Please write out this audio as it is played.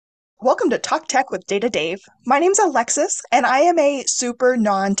Welcome to Talk Tech with Data Dave. My name's Alexis, and I am a super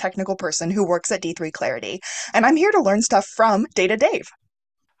non-technical person who works at D3 Clarity, and I'm here to learn stuff from Data Dave.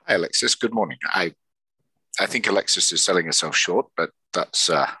 Hi, Alexis. Good morning. I think Alexis is selling herself short, but that's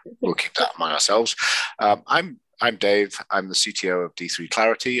we'll keep that among ourselves. I'm Dave. I'm the CTO of D3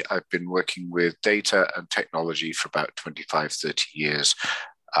 Clarity. I've been working with data and technology for about 25, 30 years,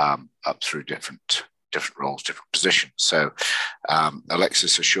 up through different roles, different positions. So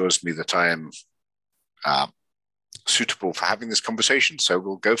Alexis assures me that I am suitable for having this conversation. So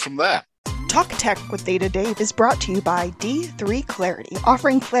we'll go from there. Talk Tech with Data Dave is brought to you by D3 Clarity,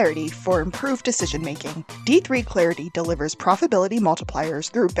 offering clarity for improved decision making. D3 Clarity delivers profitability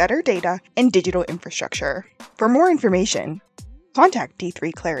multipliers through better data and digital infrastructure. For more information, contact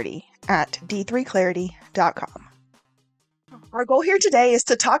D3 Clarity at d3clarity.com. Our goal here today is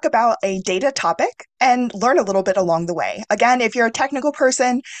to talk about a data topic and learn a little bit along the way. Again, if you're a technical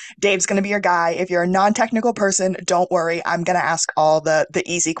person, Dave's going to be your guy. If you're a non-technical person, don't worry. I'm going to ask all the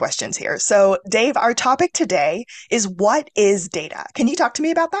easy questions here. So, Dave, our topic today is what is data? Can you talk to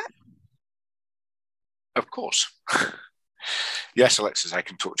me about that? Of course. Yes, Alexis, I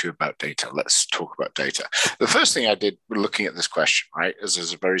can talk to you about data. Let's talk about data. The first thing I did when looking at this question, right,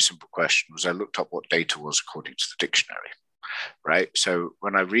 as a very simple question, was I looked up what data was according to the dictionary, right? So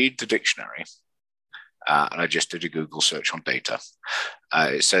when I read the dictionary, and I just did a Google search on data,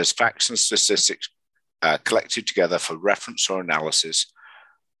 it says facts and statistics collected together for reference or analysis.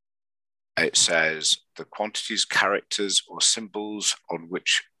 It says the quantities, characters, or symbols on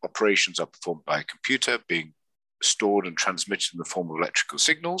which operations are performed by a computer being stored and transmitted in the form of electrical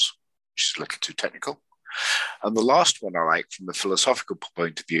signals, which is a little too technical. And the last one I like from the philosophical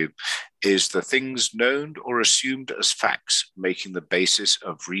point of view is the things known or assumed as facts, making the basis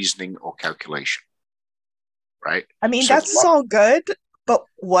of reasoning or calculation, right? I mean, So, that's all good, but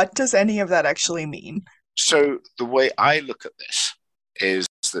what does any of that actually mean? so the way I look at this is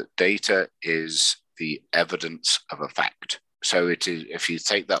that data is the evidence of a fact. So it is, if you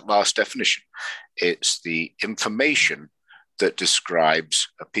take that last definition, it's the information that describes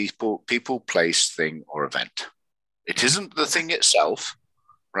a people, place, thing, or event. It isn't the thing itself,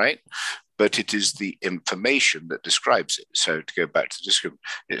 right? But it is the information that describes it. So to go back to the description,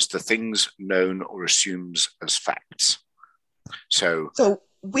 it's the things known or assumes as facts. So So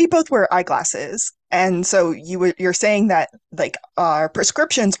we both wear eyeglasses, and so you're saying that like our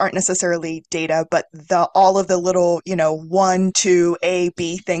prescriptions aren't necessarily data, but the all of the little, one, two, A,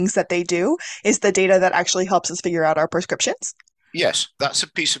 B things that they do is the data that actually helps us figure out our prescriptions. yes, that's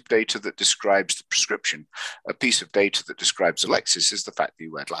a piece of data that describes the prescription. A piece of data that describes Alexis is the fact that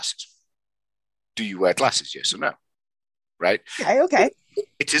you wear glasses. Do you wear glasses? Yes or no? Right? Okay, But okay.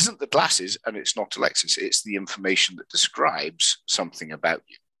 it isn't the glasses and it's not Alexis. It's the information that describes something about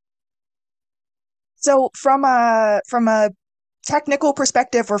you. So from a technical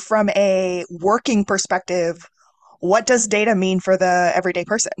perspective or from a working perspective, what does data mean for the everyday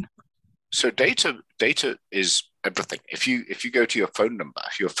person? So data is everything. If you go to your phone number,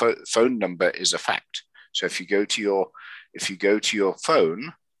 your phone number is a fact. So if you go to your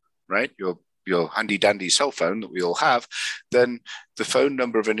phone, right, your handy dandy cell phone that we all have, then the phone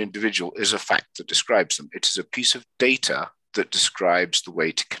number of an individual is a fact that describes them. It is a piece of data that describes the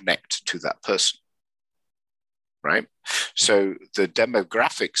way to connect to that person, right? So the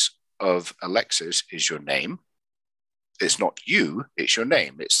demographics of Alexis is your name. It's not you, it's your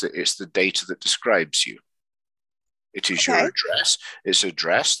name. It's the data that describes you. It is your Okay. address. It's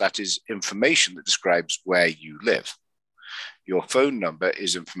address, that is information that describes where you live. Your phone number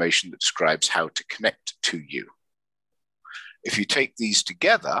is information that describes how to connect to you. If you take these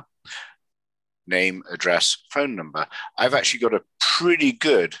together, name, address, phone number, I've actually got a pretty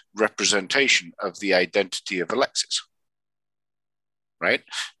good representation of the identity of Alexis, right?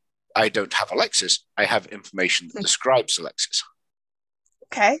 I don't have Alexis. I have information that describes Alexis.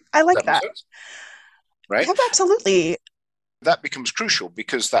 Okay. I Does like that make that. sense? Right? Yep, absolutely. That becomes crucial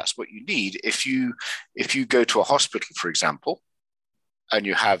because that's what you need. If you go to a hospital, for example, and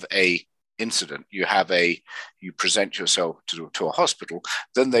you have a incident, you present yourself to a hospital,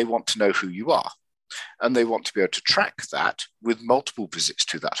 then they want to know who you are. And they want to be able to track that with multiple visits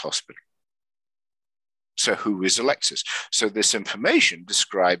to that hospital. So who is Alexis? So this information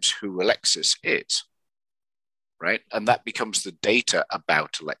describes who Alexis is, right? And that becomes the data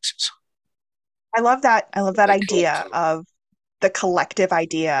about Alexis. I love that. I love that They idea collectively. of the collective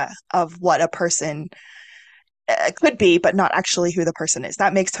idea of what a person could be, but not actually who the person is.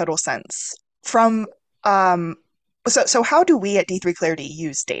 That makes total sense. From um, so how do we at D3 Clarity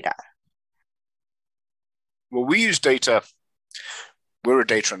use data? Well, we use data. we're a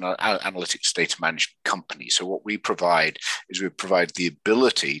data and analytics data management company. So what we provide is we provide the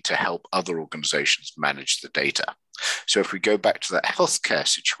ability to help other organizations manage the data. So if we go back to that healthcare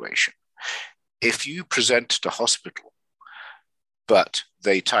situation, if you present at a hospital, but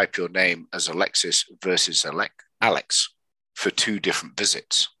they type your name as Alexis versus Alex for 2 different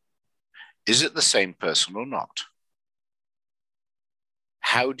visits, is it the same person or not?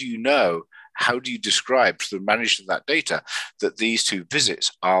 How do you know? How do you describe to the manager of that data that these 2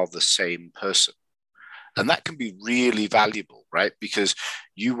 visits are the same person? And that can be really valuable, right? Because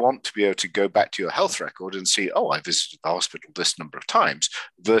you want to be able to go back to your health record and see, oh, I visited the hospital this number of times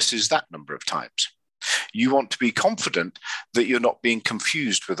versus that number of times. You want to be confident that you're not being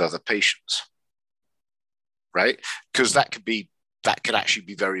confused with other patients, right? Because that could actually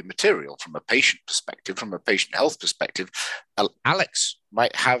be very material from a patient perspective, from a patient health perspective. Alex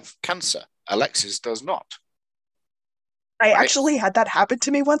might have cancer. Alexis does not. I Right? actually had that happen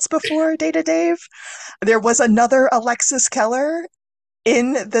to me once before, Data Dave. There was another Alexis Keller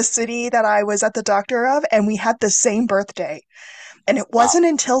in the city that I was at the doctor of, and we had the same birthday. And it Wow. wasn't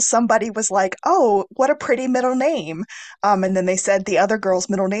until somebody was like, "Oh, what a pretty middle name." And then they said the other girl's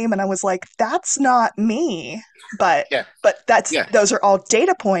middle name, and I was like, "That's not me." But Yeah. Yeah. those are all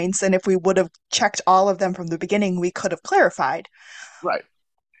data points, and if we would have checked all of them from the beginning, we could have clarified. Right.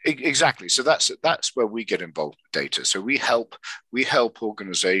 Exactly. So that's where we get involved with data. So we help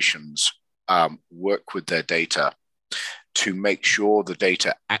organizations work with their data to make sure the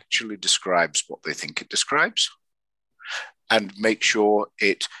data actually describes what they think it describes, and make sure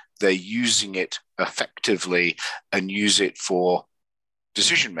they're using it effectively and use it for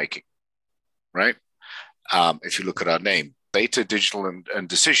decision making. Right. If you look at our name, data, digital, and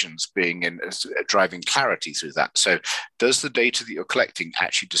decisions being in driving clarity through that. So does the data that you're collecting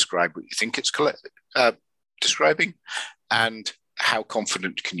actually describe what you think it's describing? And how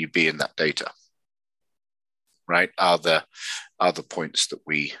confident can you be in that data? Right? Are the points that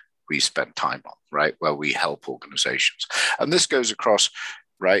we spend time on, right? Where we help organizations. And this goes across,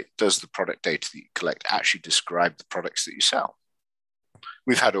 right? Does the product data that you collect actually describe the products that you sell?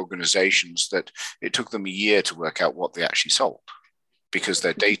 We've had organizations that it took them a year to work out what they actually sold because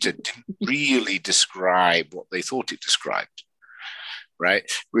their data didn't really describe what they thought it described,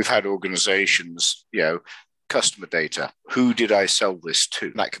 right? We've had organizations, customer data. Who did I sell this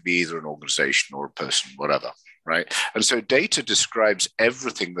to? That could be either an organization or a person, whatever, right? And so data describes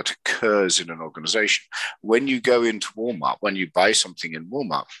everything that occurs in an organization. When you go into Walmart, when you buy something in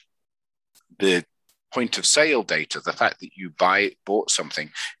Walmart, the point of sale data, the fact that you bought something,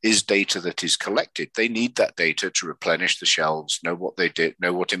 is data that is collected. They need that data to replenish the shelves, know what they did,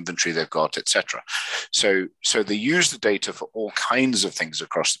 know what inventory they've got, etc. So they use the data for all kinds of things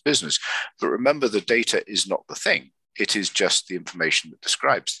across the business. But remember, the data is not the thing. It is just the information that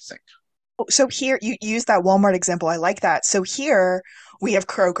describes the thing. So here, you use that Walmart example. I like that. So here we have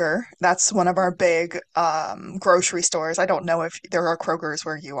Kroger. That's one of our big grocery stores. I don't know if there are Krogers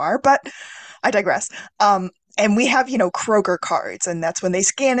where you are, but I digress. And we have, Kroger cards, and that's when they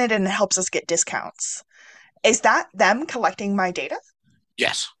scan it and it helps us get discounts. Is that them collecting my data?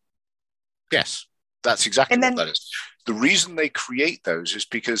 Yes. Yes. That's exactly And what then, that is. The reason they create those is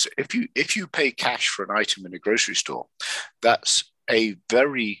because if you pay cash for an item in a grocery store, that's a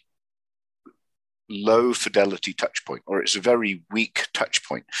very low fidelity touch point, or it's a very weak touch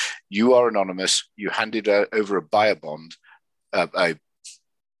point. You are anonymous. You handed over a bearer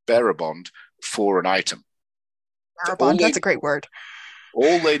bond for an item. So Marabond, that's a great word.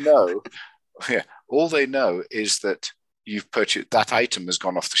 all they know, yeah, all they know is that you've purchased that item has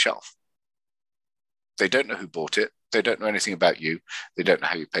gone off the shelf. They don't know who bought it. They don't know anything about you. They don't know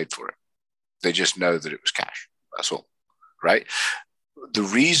how you paid for it. They just know that it was cash. That's all, right? The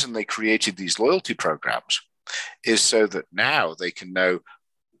reason they created these loyalty programs is so that now they can know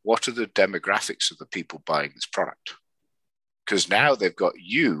what are the demographics of the people buying this product. Because now they've got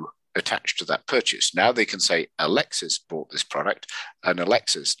you attached to that purchase. Now they can say, Alexis bought this product and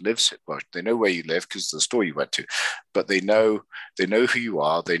Alexis lives, well, they know where you live because of the store you went to, but they know who you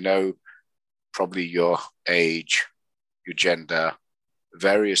are. They know probably your age, your gender,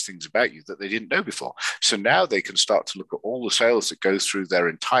 various things about you that they didn't know before. So now they can start to look at all the sales that go through their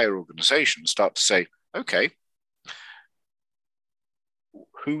entire organization and start to say, okay,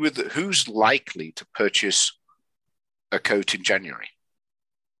 who's likely to purchase a coat in January,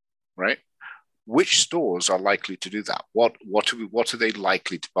 right? Which stores are likely to do that? What are they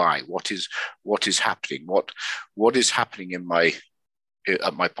likely to buy? What is happening? What is happening at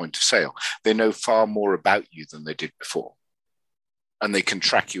my point of sale? They know far more about you than they did before, and they can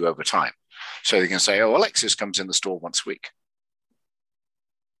track you over time. So they can say, oh, Alexis comes in the store once a week.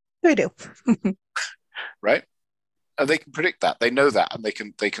 They do. right? And they can predict that. They know that, and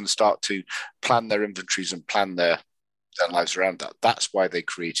they can start to plan their inventories and plan their lives around that. That's why they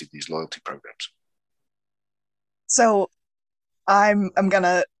created these loyalty programs. So I'm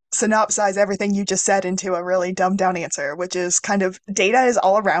gonna synopsize everything you just said into a really dumbed down answer, which is kind of data is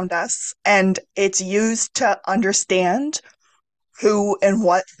all around us and it's used to understand who and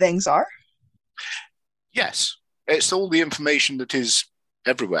what things are. Yes, it's all the information that is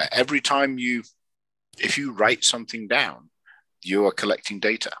everywhere. Every time if you write something down, you are collecting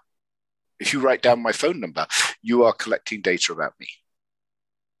data. If you write down my phone number, you are collecting data about me,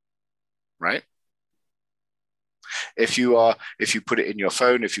 right? If you put it in your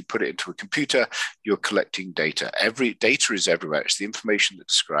phone, if you put it into a computer, you're collecting data. Every data is everywhere. It's the information that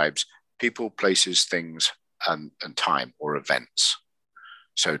describes people, places, things, and time or events.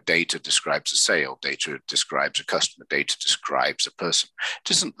 So data describes a sale, data describes a customer, data describes a person.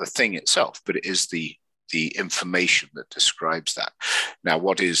 It isn't the thing itself, but it is the information that describes that. Now,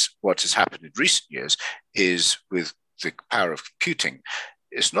 what has happened in recent years is with the power of computing,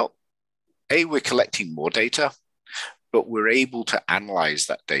 it's not, we're collecting more data, but we're able to analyze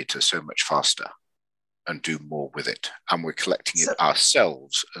that data so much faster and do more with it. And we're collecting it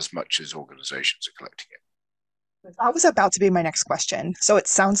ourselves as much as organizations are collecting it. That was about to be my next question. So it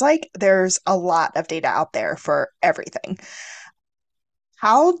sounds like there's a lot of data out there for everything.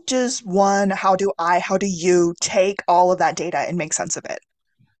 How do you take all of that data and make sense of it?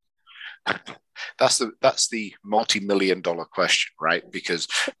 That's the multi-million-dollar question, right? Because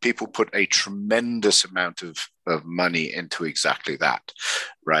people put a tremendous amount of money into exactly that,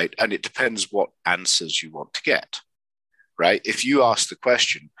 right? And it depends what answers you want to get, right? If you ask the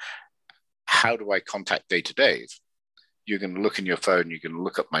question, how do I contact Data Dave? You're going to look in your phone, you're going to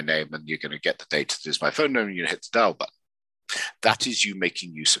look up my name, and you're going to get the data. This is my phone number, and you're going to hit the dial button. That is you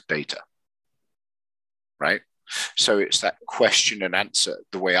making use of data, right? So it's that question and answer.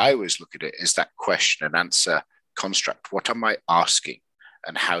 The way I always look at it is that question and answer construct. What am I asking,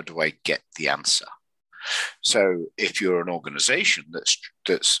 and how do I get the answer? So if you're an organization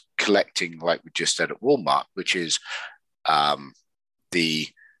that's collecting, like we just said at Walmart, which is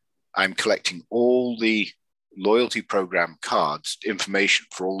I'm collecting all the loyalty program cards, information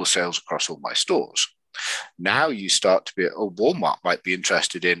for all the sales across all my stores. Now you start to be, Walmart might be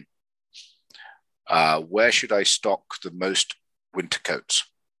interested in where should I stock the most winter coats,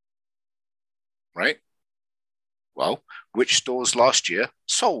 right? Well, which stores last year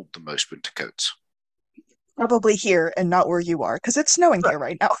sold the most winter coats? Probably here and not where you are, because it's snowing Right. here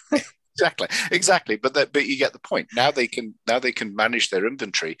right now. Exactly. But you get the point. Now they can manage their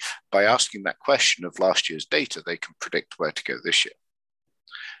inventory by asking that question of last year's data. They can predict where to go this year,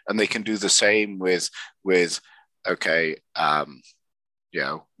 and they can do the same with okay,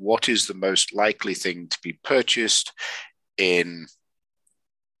 what is the most likely thing to be purchased in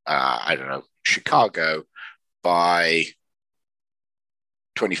I don't know, Chicago by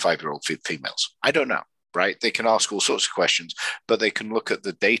 25-year-old females? I don't know. Right? They can ask all sorts of questions, but they can look at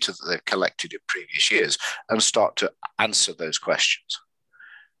the data that they've collected in previous years and start to answer those questions.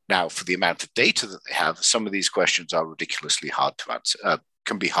 Now, for the amount of data that they have, some of these questions are ridiculously hard to answer,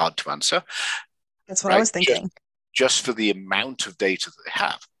 can be hard to answer. That's what I was thinking. Just for the amount of data that they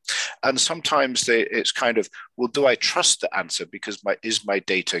have. And sometimes it's kind of, well, do I trust the answer because is my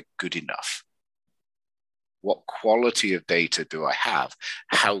data good enough? What quality of data do I have?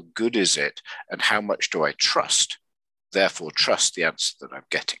 How good is it? And how much do I trust? Therefore, trust the answer that I'm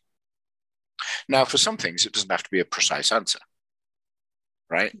getting. Now, for some things, it doesn't have to be a precise answer,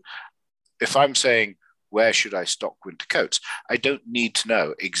 right? If I'm saying, where should I stock winter coats? I don't need to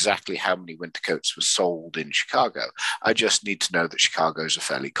know exactly how many winter coats were sold in Chicago. I just need to know that Chicago is a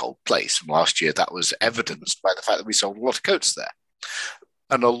fairly cold place. And last year, that was evidenced by the fact that we sold a lot of coats there.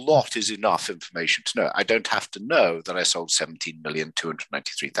 And a lot is enough information to know. I don't have to know that I sold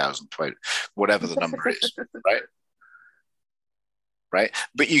 17,293,000, whatever the number is, right? Right.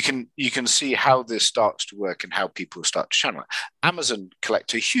 But you can see how this starts to work and how people start to channel it. Amazon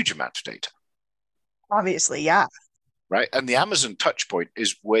collect a huge amount of data. Obviously, yeah. Right. And the Amazon touch point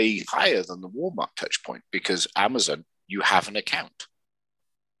is way higher than the Walmart touch point because Amazon, you have an account.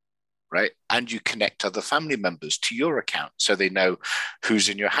 Right. And you connect other family members to your account so they know who's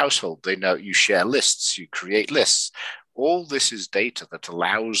in your household. They know you share lists, you create lists. All this is data that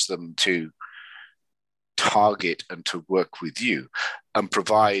allows them to target and to work with you and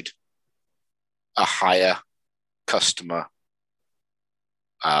provide a higher customer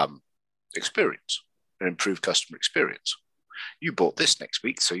experience, an improved customer experience. You bought this next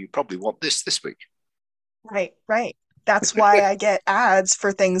week, so you probably want this week. Right. That's why I get ads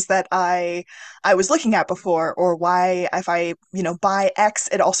for things that I was looking at before, or why if I, buy X,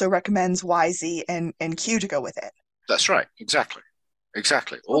 it also recommends Y, Z, and Q to go with it. That's right. Exactly.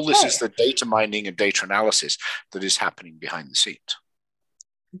 Exactly. All this Okay. is the data mining and data analysis that is happening behind the scenes.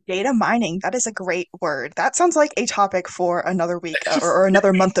 Data mining, that is a great word. That sounds like a topic for another week or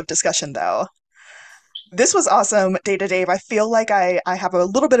another month of discussion, though. This was awesome, Data Dave. I feel like I have a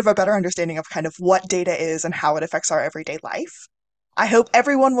little bit of a better understanding of kind of what data is and how it affects our everyday life. I hope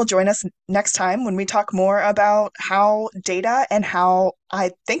everyone will join us next time when we talk more about how data and how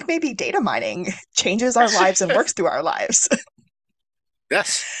I think maybe data mining changes our lives and works through our lives.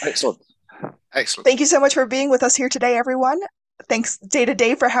 Yes. Excellent. Excellent. Thank you so much for being with us here today, everyone. Thanks, Data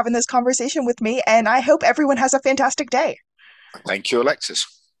Dave, for having this conversation with me, and I hope everyone has a fantastic day. Thank you, Alexis.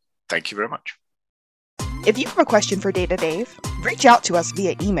 Thank you very much. If you have a question for Data Dave, reach out to us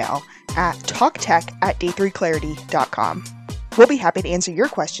via email at talktech@d3clarity.com. We'll be happy to answer your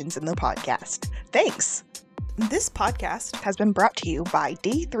questions in the podcast. Thanks. This podcast has been brought to you by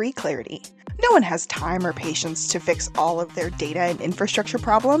D3 Clarity. No one has time or patience to fix all of their data and infrastructure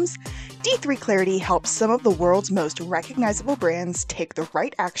problems. D3 Clarity helps some of the world's most recognizable brands take the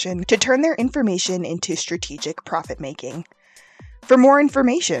right action to turn their information into strategic profit making. For more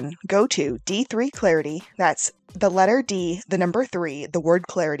information, go to D3 Clarity, that's the letter D, the number 3, the word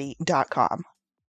clarity.com.